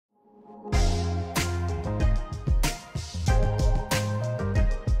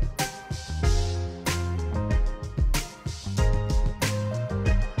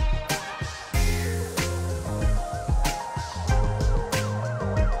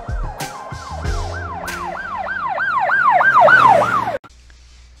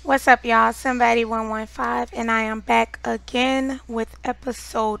What's up, y'all? Somebody115, and I am back again with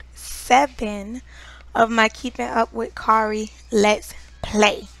episode 7 of my Keeping Up with Kari Let's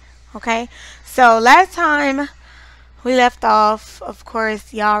Play. Okay, so last time we left off, of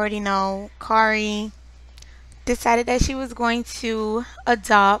course, y'all already know, Kari decided that she was going to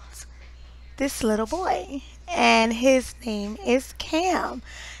adopt this little boy, and his name is Cam.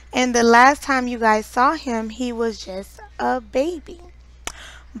 And the last time you guys saw him, he was just a baby.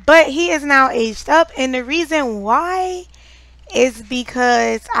 But he is now aged up, and the reason why is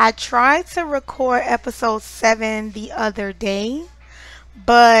because I tried to record episode 7 the other day,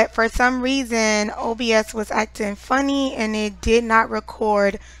 but for some reason OBS was acting funny and it did not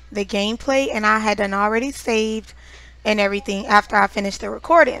record the gameplay, and I had done already saved and everything after I finished the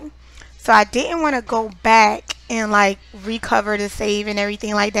recording. So I didn't want to go back and like recover the save and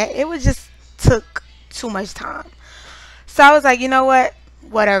everything like that. It was just took too much time. So I was like, you know what?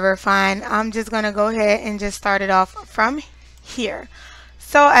 Whatever, fine. I'm just going to go ahead and just start it off from here.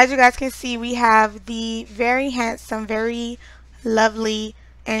 So as you guys can see, we have the very handsome, very lovely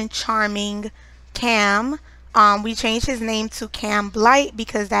and charming Cam. We changed his name to Cam Blight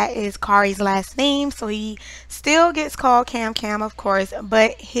because that is Kari's last name. So he still gets called Cam, of course,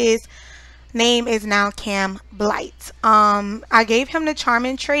 but his name is now Cam Blight. I gave him the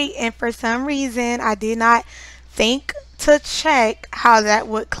charming trait, and for some reason I did not think to check how that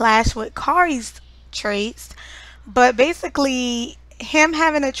would clash with Kari's traits. But basically, him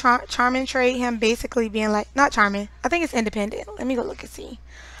having a charming trait, him basically being like, not charming, I think it's independent. Let me go look and see.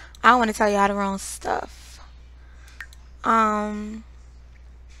 I don't want to tell y'all the wrong stuff.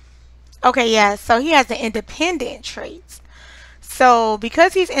 Okay, yeah, so he has the independent traits. So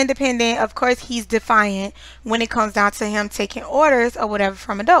because he's independent, of course he's defiant when it comes down to him taking orders or whatever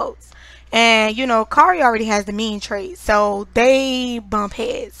from adults. And you know, Kari already has the mean trait, so they bump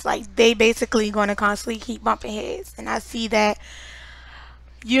heads. Like, they basically gonna constantly keep bumping heads. And I see that,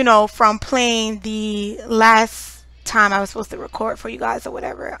 you know, from playing the last time I was supposed to record for you guys or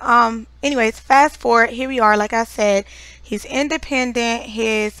whatever. Anyways, fast forward, here we are. Like I said, he's independent.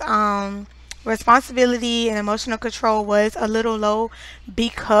 His responsibility and emotional control was a little low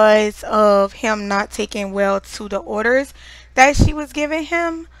because of him not taking well to the orders that she was giving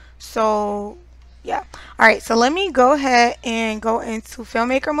him. So yeah, all right, so let me go ahead and go into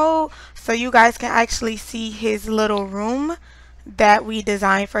filmmaker mode so you guys can actually see his little room that we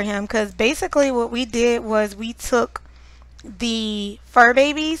designed for him. Because basically what we did was we took the fur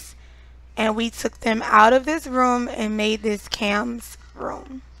babies and we took them out of this room and made this Cam's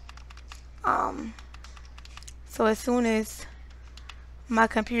room. So as soon as my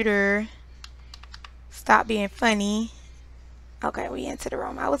computer stopped being funny, okay, we into the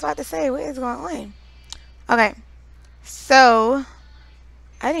room. I was about to say, what is going on? Okay, so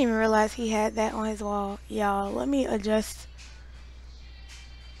I didn't even realize he had that on his wall. Y'all, let me adjust.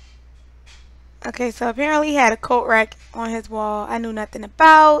 Okay, so apparently he had a coat rack on his wall I knew nothing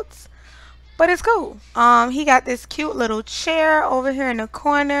about, but it's cool. He got this cute little chair over here in the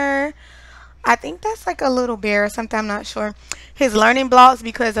corner. I think that's like a little bear or something, I'm not sure. His learning blocks,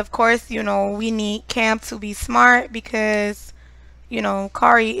 because of course, you know, we need Cam to be smart because, you know,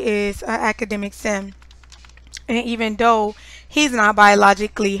 Kari is an academic sim. And even though he's not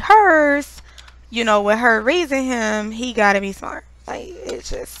biologically hers, you know, with her raising him, he gotta be smart. Like,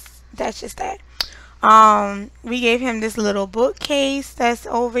 it's just, that's just that. We gave him this little bookcase that's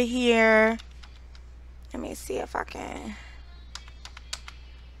over here. Let me see if I can.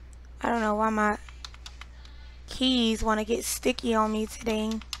 I don't know why my keys want to get sticky on me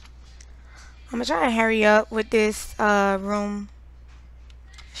today. I'm gonna try to hurry up with this room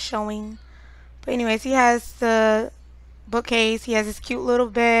showing. But anyways, he has the bookcase. He has this cute little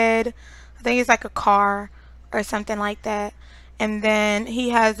bed. I think it's like a car or something like that. And then he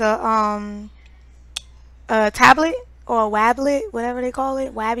has a tablet or a wablet, whatever they call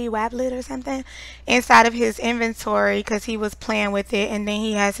it, wablet or something, inside of his inventory because he was playing with it. And then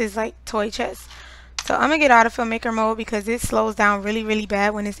he has his like toy chest. So I'm gonna get out of filmmaker mode because it slows down really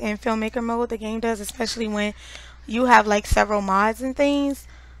bad when it's in filmmaker mode. The game does, especially when you have like several mods and things.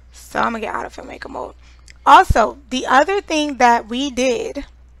 So I'm gonna get out of filmmaker mode. Also, the other thing that we did,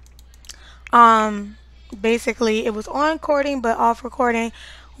 basically it was on recording but off recording.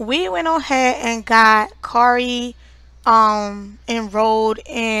 We went ahead and got Kari enrolled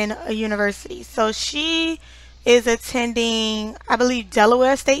in a university. So she is attending, I believe,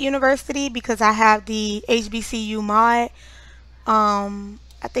 Delaware State University because I have the HBCU mod. I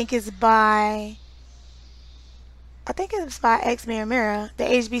think it's by X Mirror, the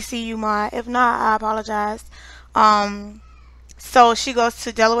HBCU mod. If not, I apologize. So she goes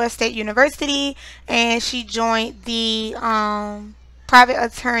to Delaware State University, and she joined the private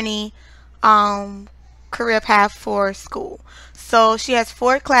attorney um, career path for school. So she has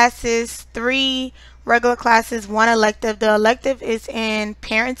 4 classes, 3 regular classes, 1 elective. The elective is in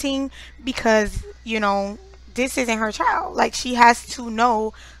parenting because, this isn't her child. Like, she has to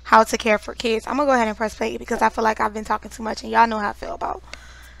know how to care for kids. I'm going to go ahead and press play because I feel like I've been talking too much, and y'all know how I feel about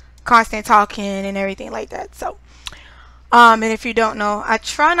constant talking and everything like that. So, and if you don't know, I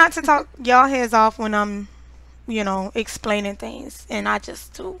try not to talk y'all heads off when I'm, explaining things, and I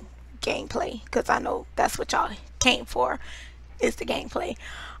just do gameplay because I know that's what y'all came for, is the gameplay.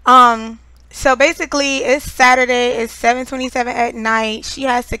 So basically, it's Saturday. It's 7:27 at night. She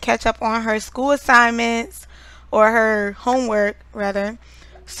has to catch up on her school assignments, or her homework rather,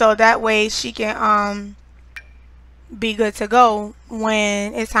 so that way she can be good to go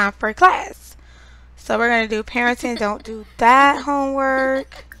when it's time for class. So we're going to do parenting. Don't do that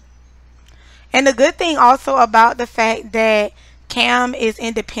homework. And the good thing also about the fact that Cam is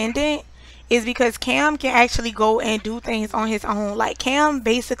independent is because Cam can actually go and do things on his own. Like, Cam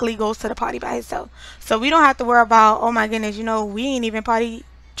basically goes to the party by himself. So we don't have to worry about, oh my goodness, we ain't even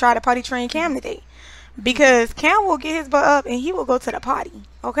try to potty train Cam today. Because Cam will get his butt up and he will go to the potty.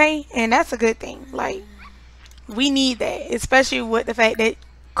 Okay? And that's a good thing. Like, we need that. Especially with the fact that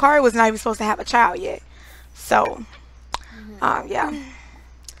Kari was not even supposed to have a child yet. So, yeah.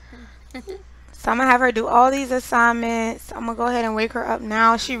 So I'm going to have her do all these assignments. I'm going to go ahead and wake her up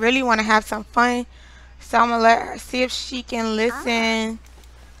now. She really want to have some fun. So I'm going to let her see if she can listen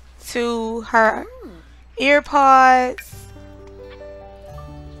to her earpods.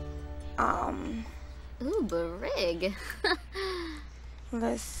 Ooh, Brig.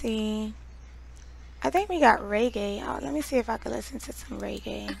 Let's see. I think we got reggae. Oh, let me see if I can listen to some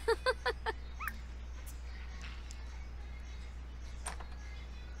reggae.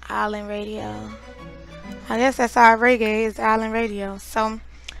 Island radio. I guess that's our reggae, is Island radio. So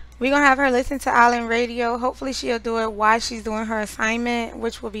we're going to have her listen to Island radio. Hopefully she'll do it while she's doing her assignment,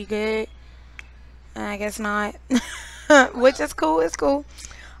 which will be good. I guess not. Which is cool. It's cool.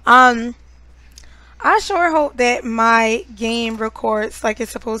 I sure hope that my game records like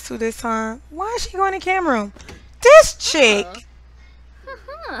it's supposed to this time. Why is she going in cam room? This chick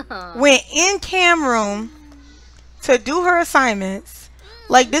went in cam room to do her assignments.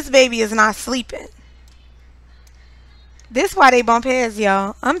 Like, this baby is not sleeping. This why they bump heads,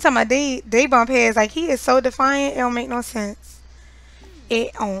 y'all. I'm talking about they bump heads. Like, he is so defiant, it don't make no sense.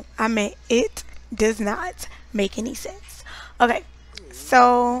 It does not make any sense. Okay,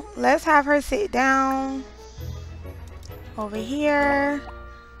 so let's have her sit down over here.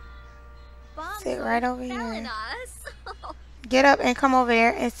 Sit right over here. Get up and come over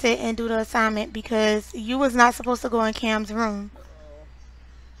there and sit and do the assignment because you was not supposed to go in Cam's room.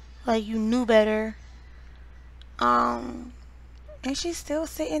 Like, you knew better. And she's still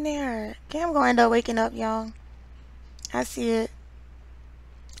sitting there. Cam gonna end up waking up, y'all. I see it.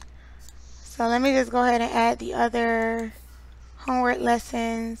 So let me just go ahead and add the other homework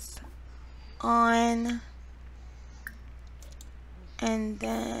lessons on. And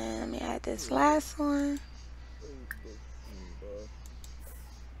then let me add this last one.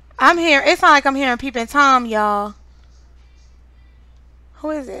 It's not like I'm hearing Peeping Tom, y'all. Who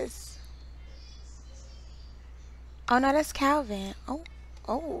is this? Oh, no, that's Calvin.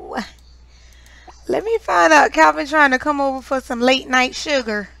 Oh. Let me find out. Calvin trying to come over for some late night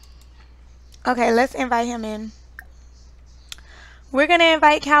sugar. Okay, let's invite him in. We're going to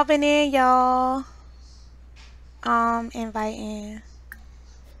invite Calvin in, y'all. Invite in.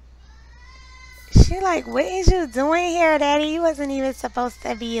 She like, what is you doing here, Daddy? You wasn't even supposed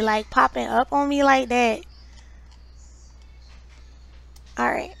to be, like, popping up on me like that.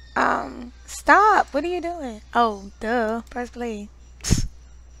 Alright, stop. What are you doing? Oh, duh. Press play.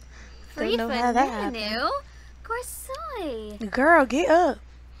 Don't know how that happened. Girl, get up.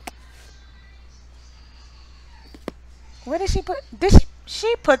 Where did she put?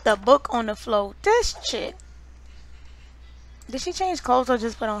 She put the book on the floor. This chick. Did she change clothes or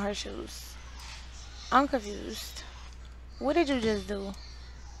just put on her shoes? I'm confused. What did you just do?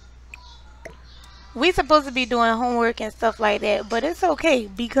 We supposed to be doing homework and stuff like that, but it's okay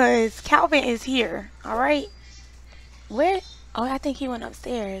because Calvin is here. All right. Where? Oh, I think he went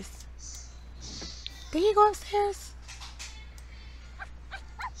upstairs. Did he go upstairs?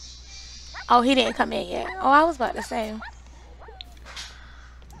 Oh, he didn't come in yet. Oh, I was about to say.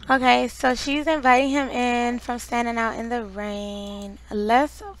 Okay, so she's inviting him in from standing out in the rain.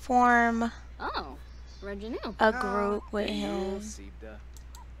 Let's form a group with him.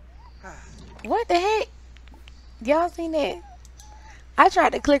 What the heck? Y'all seen that? I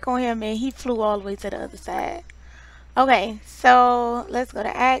tried to click on him and he flew all the way to the other side. Okay, so let's go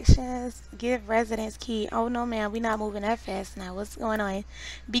to actions. Give residence key. Oh no, man, we not moving that fast now. What's going on?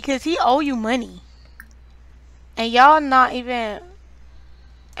 Because he owe you money, and y'all not even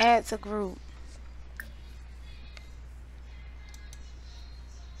add to group.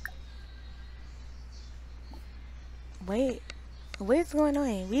 Wait, what's going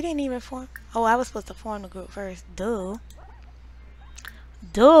on? We didn't even form. Oh, I was supposed to form the group first. Duh.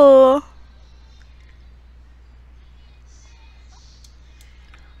 Duh.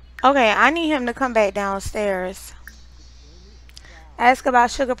 Okay, I need him to come back downstairs. Ask about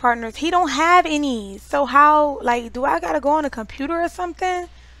sugar partners. He don't have any. So how, like, do I gotta go on a computer or something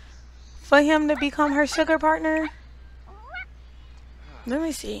for him to become her sugar partner? Let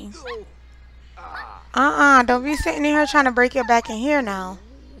me see. Don't be sitting in here trying to break your back in here now.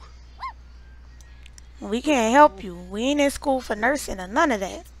 We can't help you. We ain't in school for nursing or none of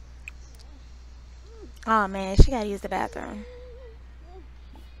that. Oh man, she gotta use the bathroom.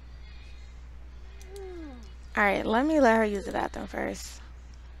 Alright, let her use the bathroom first.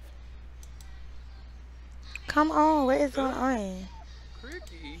 Come on, what is going on?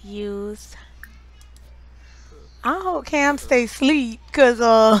 Use. I hope Cam stay asleep, cause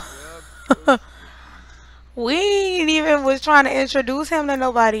we ain't even was trying to introduce him to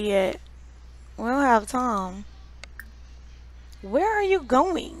nobody yet. We don't have time. Where are you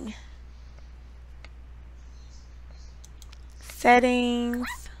going? Settings.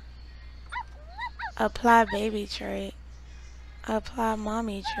 Apply baby trait. Apply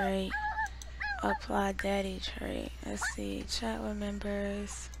mommy trait. Apply daddy trait. Let's see. Chat with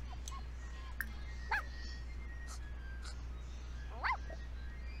members.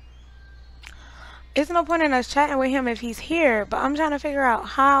 It's no point in us chatting with him if he's here, but I'm trying to figure out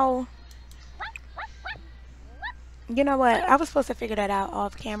how. You know what? I was supposed to figure that out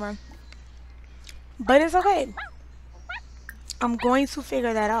off camera. But it's okay. I'm going to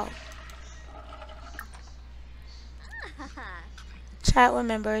figure that out. Chat with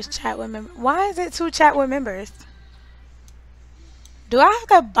members, chat with members. Why is it to chat with members? Do I have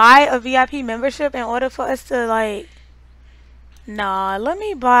to buy a VIP membership in order for us to, like... Nah, let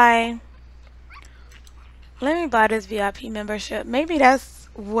me buy this VIP membership. Maybe that's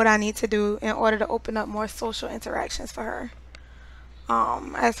what I need to do in order to open up more social interactions for her.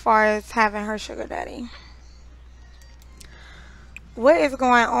 As far as having her sugar daddy. What is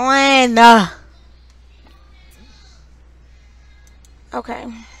going on? Okay.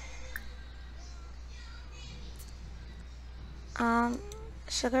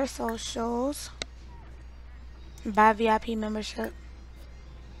 Sugar socials. Buy VIP membership.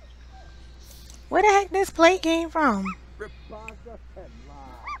 Where the heck this plate came from?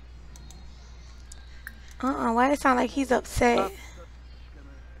 Why it sound like he's upset?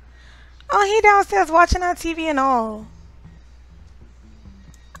 Oh, he downstairs watching our TV and all.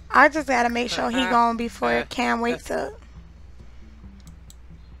 I just gotta make sure he gone before Cam wakes up.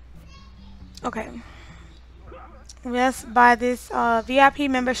 Okay. Let's buy this VIP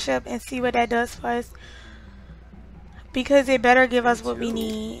membership and see what that does for us. Because it better give us what we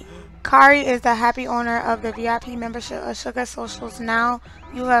need. Kari is the happy owner of the VIP membership of Sugar Socials. Now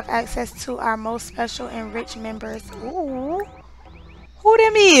you have access to our most special and rich members. Ooh. Who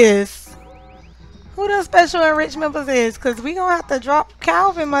them is? Who the special and rich members is? Because we gonna have to drop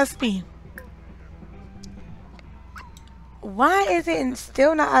Calvin must be. Why is it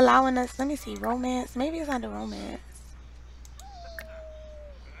still not allowing us? Let me see. Romance. Maybe it's under romance.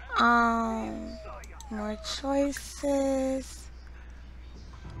 More choices.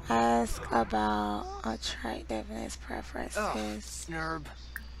 Ask about attractiveness preferences. Nerb.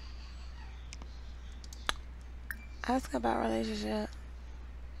 Ask about relationship.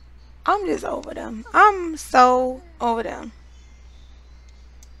 I'm just over them. I'm so over them.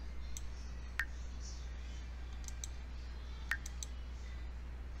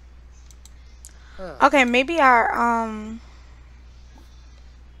 Okay, maybe our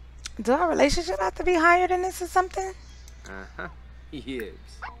do our relationship have to be higher than this or something? Yes.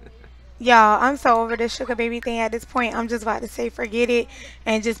 Y'all, I'm so over this sugar baby thing at this point. I'm just about to say forget it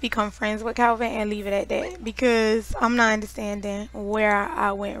and just become friends with Calvin and leave it at that. Because I'm not understanding where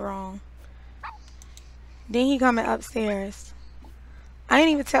I went wrong. Then he coming upstairs. I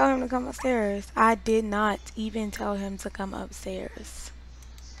didn't even tell him to come upstairs. I did not even tell him to come upstairs.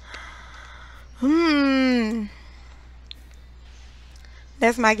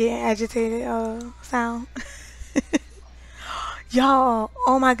 That's my getting agitated sound. Y'all,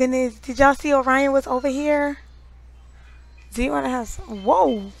 oh my goodness. Did y'all see Orion was over here? Do you want to have some?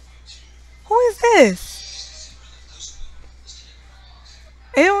 Whoa. Who is this?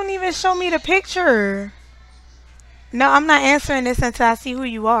 It don't even show me the picture. No, I'm not answering this until I see who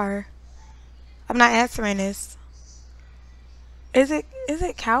you are. I'm not answering this. Is it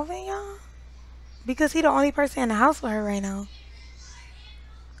Calvin, y'all? Because he the only person in the house with her right now.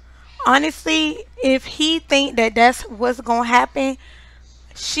 Honestly, if he think that that's what's gonna happen,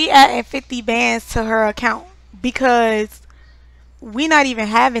 she adding 50 bands to her account because we not even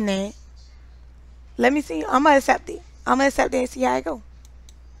having that. Let me see. I'm gonna accept it. I'm gonna accept it and see how it go.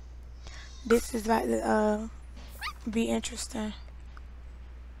 This is about to be interesting.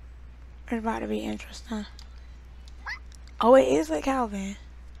 It's about to be interesting. Oh, it is with Calvin.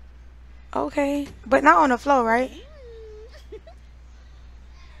 Okay, but not on the floor, right?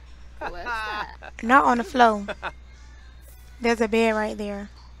 What's that? Not on the floor. There's a bed right there.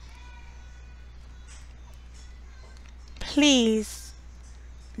 Please,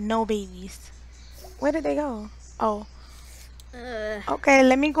 no babies. Where did they go? Oh, okay.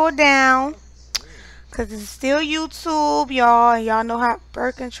 Let me go down. Cause it's still YouTube, y'all. And y'all know how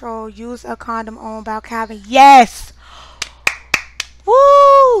birth control. Use a condom owned by Calvin. Yes.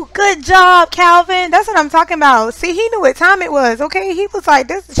 Woo! Good job, Calvin. That's what I'm talking about. See, he knew what time it was. Okay, he was like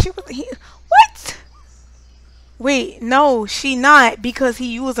this. She was. What? Wait, no, she not because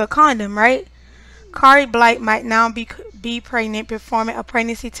he used a condom, right? Kari Blight might now be pregnant, performing a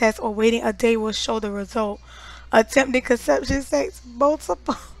pregnancy test or waiting a day will show the result. Attempting conception sex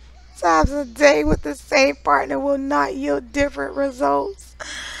multiple times a day with the same partner will not yield different results.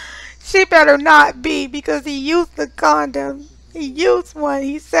 She better not be because he used the condom. He used one.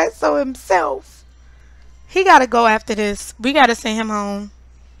 He said so himself. He gotta go after this. We gotta send him home.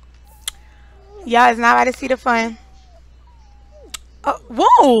 Y'all is not about to see the fun.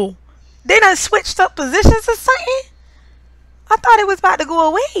 Whoa! They done switched up positions or something? I thought it was about to go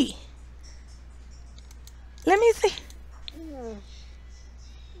away. Let me see.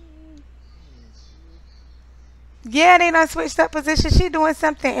 Yeah, they done switched up positions. She doing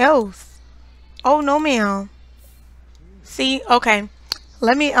something else. Oh, no, ma'am. See? Okay.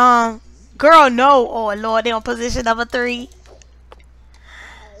 Let me, girl, no. Oh, Lord, they on position number 3.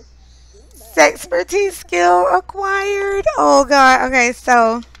 Expertise skill acquired. Oh, God. Okay,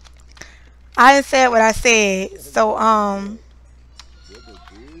 so I done said what I said. So,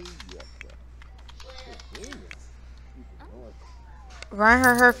 run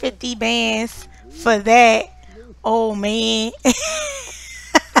her 50 bands for that. Oh, man.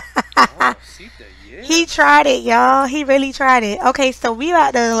 He tried it, y'all. He really tried it. Okay, so we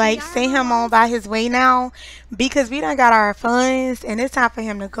about to like send him on by his way now because we done got our funds and it's time for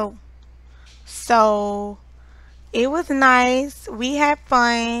him to go. So it was nice. We had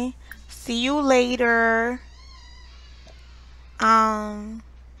fun. See you later. I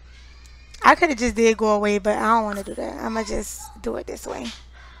could have just did go away, but I don't want to do that. I'm gonna just do it this way.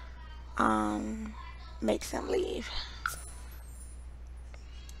 Make some leave.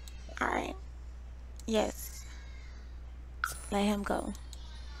 All right. Yes. Let him go.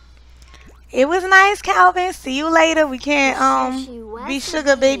 It was nice, Calvin. See you later. We can't be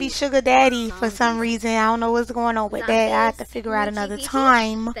sugar baby, sugar daddy for some reason. I don't know what's going on with that. I have to figure out another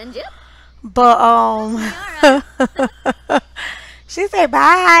time. But she said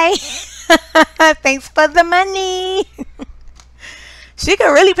bye. Thanks for the money. She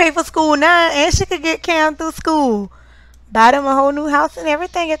could really pay for school now, and she could get Cam through school. Buy them a whole new house and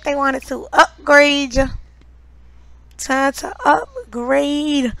everything if they wanted to. Upgrade. Time to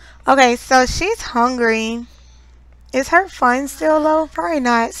upgrade. Okay, so she's hungry. Is her fun still low? Probably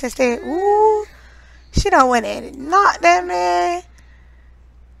not. Since they, ooh, she don't want it. Knock that man.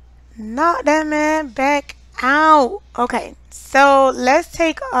 Knock that man back out. Okay, so let's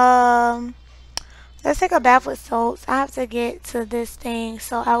take a bath with salts. I have to get to this thing,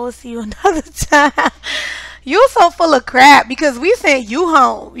 so I will see you another time. You so full of crap because we sent you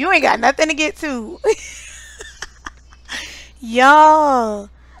home. You ain't got nothing to get to.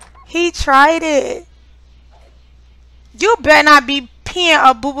 Y'all, he tried it. You better not be peeing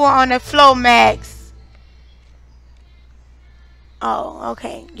a boo-boo on the floor, Max. Oh,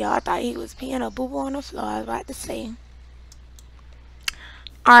 okay. Y'all, I thought he was peeing a boo-boo on the floor. I was about to say.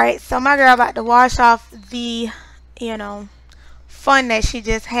 Alright, so my girl about to wash off the, fun that she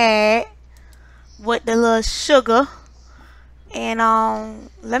just had with the little sugar. And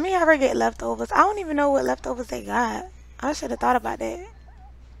let me have her get leftovers. I don't even know what leftovers they got. I should have thought about that.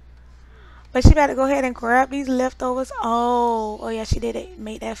 But she better go ahead and grab these leftovers. Oh yeah, she did it.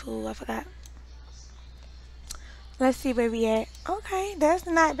 Make that food. I forgot. Let's see where we at. Okay, that's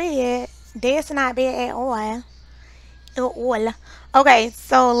not bad. That's not bad at all. Okay,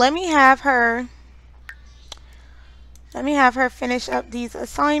 so let me have her Let me have her finish up these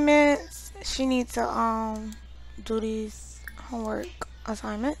assignments. She needs to do these homework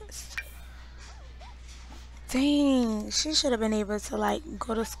assignments. Dang, she should have been able to like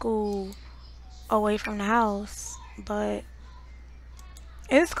go to school away from the house, but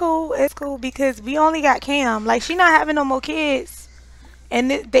it's cool. It's cool because we only got Cam. Like she not having no more kids,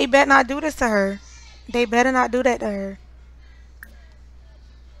 and they better not do this to her. They better not do that to her.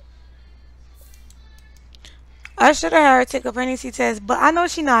 I should have had her take a pregnancy test, but I know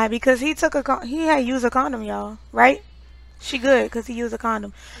she not because he had used a condom, y'all. Right? She good because he used a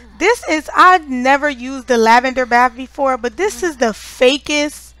condom. This is I've never used the lavender bath before, but this is the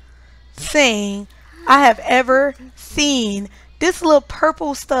fakest thing I have ever seen. This little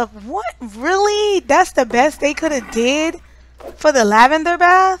purple stuff. What? Really? That's the best they could have did for the lavender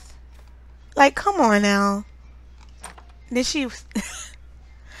bath? Like, come on now. Then she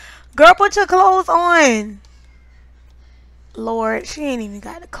girl, put your clothes on. Lord, she ain't even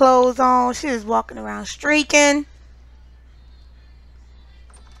got the clothes on. She just walking around streaking.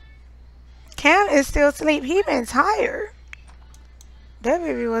 Cam is still asleep. He been tired. That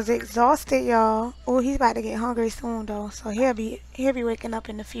baby was exhausted, y'all. Oh, he's about to get hungry soon though, so he'll be waking up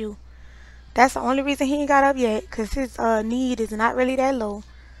in a few. That's the only reason he ain't got up yet, cause his need is not really that low.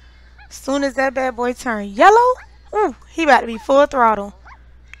 Soon as that bad boy turn yellow, ooh, he about to be full throttle.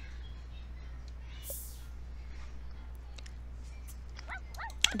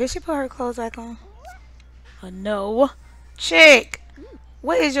 Did she put her clothes back on? Oh, no. Chick,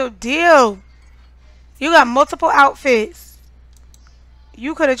 what is your deal? You got multiple outfits.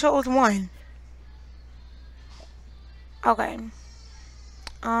 You could have chose one. Okay.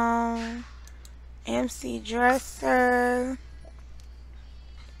 MC dresser.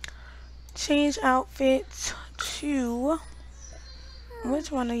 Change outfits to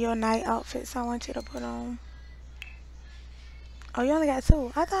which one of your night outfits I want you to put on? Oh, you only got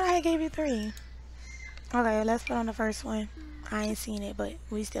two. I thought I gave you three. Okay, let's put on the first one. I ain't seen it, but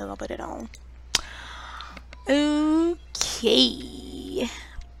we still gonna put it on. Okay.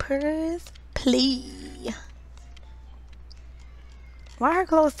 Press play. Why her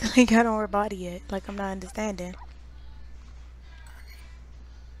clothes still ain't got on her body yet? Like, I'm not understanding.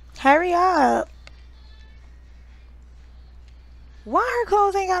 Hurry up. Why her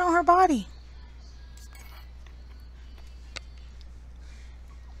clothes ain't got on her body?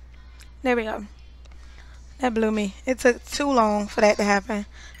 There we go. That blew me. It took too long for that to happen.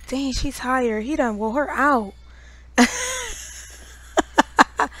 Dang, she's tired. He done wore her out.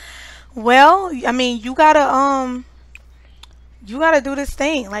 Well, I mean, you gotta do this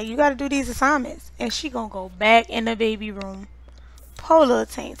thing. Like, you gotta do these assignments. And she gonna go back in the baby room. Poor little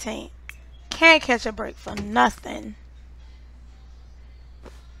taint taint. Can't catch a break for nothing.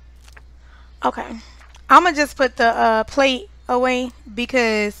 Okay. I'm gonna just put the plate away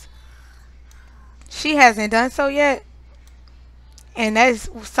because she hasn't done so yet. And that is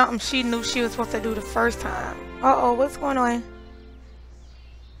something she knew she was supposed to do the first time. Uh-oh, what's going on?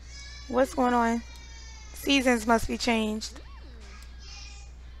 What's going on? Seasons must be changed.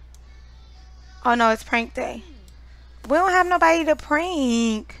 Oh no, it's prank day. We don't have nobody to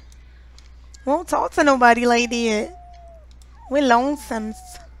prank. Won't talk to nobody like that. We're lonesomes.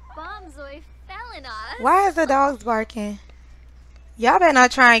 Why is the dogs barking? Y'all better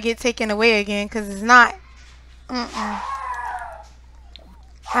not try and get taken away again, because it's not. I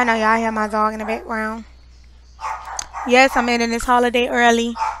know y'all hear my dog in the background. Yes, I'm ending this holiday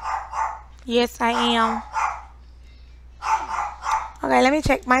early. Yes, I am. Okay, let me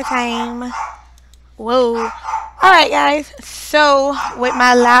check my time. Whoa. Alright, guys. So, with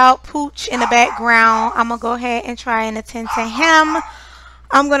my loud pooch in the background, I'm going to go ahead and try and attend to him.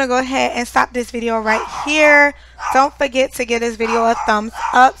 I'm going to go ahead and stop this video right here. Don't forget to give this video a thumbs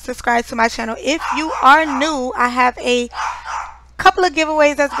up. Subscribe to my channel. If you are new, I have a couple of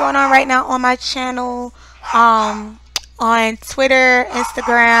giveaways that's going on right now on my channel. On Twitter,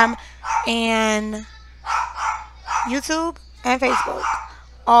 Instagram, and YouTube and Facebook.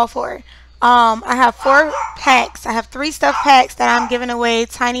 All four. I have 4 packs. I have 3 stuff packs that I'm giving away: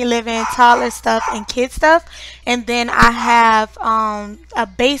 tiny living, toddler stuff, and kid stuff. And then I have a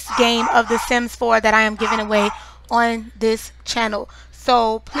base game of The Sims 4 that I am giving away on this channel.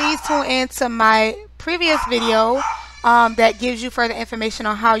 So please tune in to my previous video that gives you further information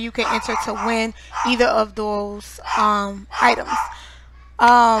on how you can enter to win either of those items.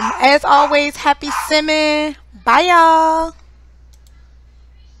 As always, happy simming. Bye, y'all.